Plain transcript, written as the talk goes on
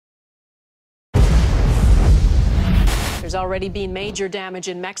There's already been major damage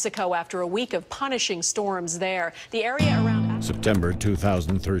in Mexico after a week of punishing storms there. The area around September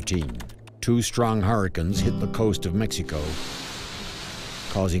 2013. Two strong hurricanes hit the coast of Mexico,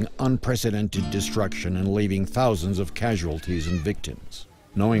 causing unprecedented destruction and leaving thousands of casualties and victims.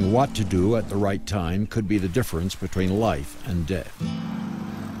 Knowing what to do at the right time could be the difference between life and death,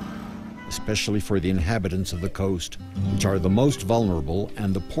 especially for the inhabitants of the coast, which are the most vulnerable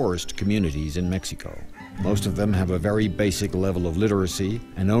and the poorest communities in Mexico. Most of them have a very basic level of literacy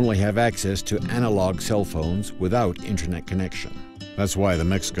and only have access to analog cell phones without internet connection. That's why the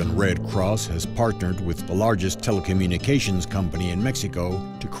Mexican Red Cross has partnered with the largest telecommunications company in Mexico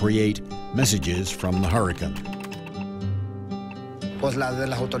to create Messages from the Hurricane. Pues las de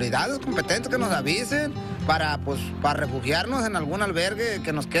las autoridades competentes que nos avisen para refugiarnos en algún albergue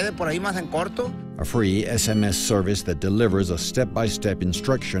que nos quede por ahí más en corto. A free SMS service that delivers a step-by-step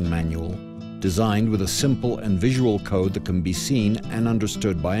instruction manual designed with a simple and visual code that can be seen and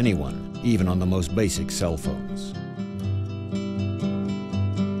understood by anyone, even on the most basic cell phones.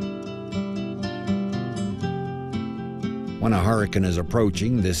 When a hurricane is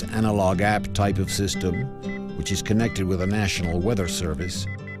approaching, this analog app type of system, which is connected with a national weather service,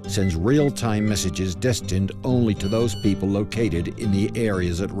 sends real-time messages destined only to those people located in the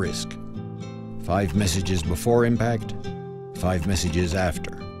areas at risk. 5 messages before impact, 5 messages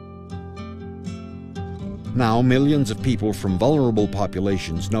after. Now, millions of people from vulnerable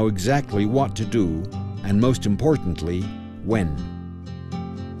populations know exactly what to do, and most importantly, when.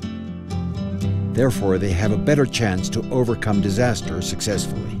 Therefore, they have a better chance to overcome disaster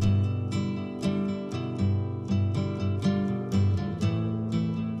successfully.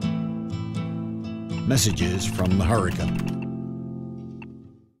 Messages from the Hurricane.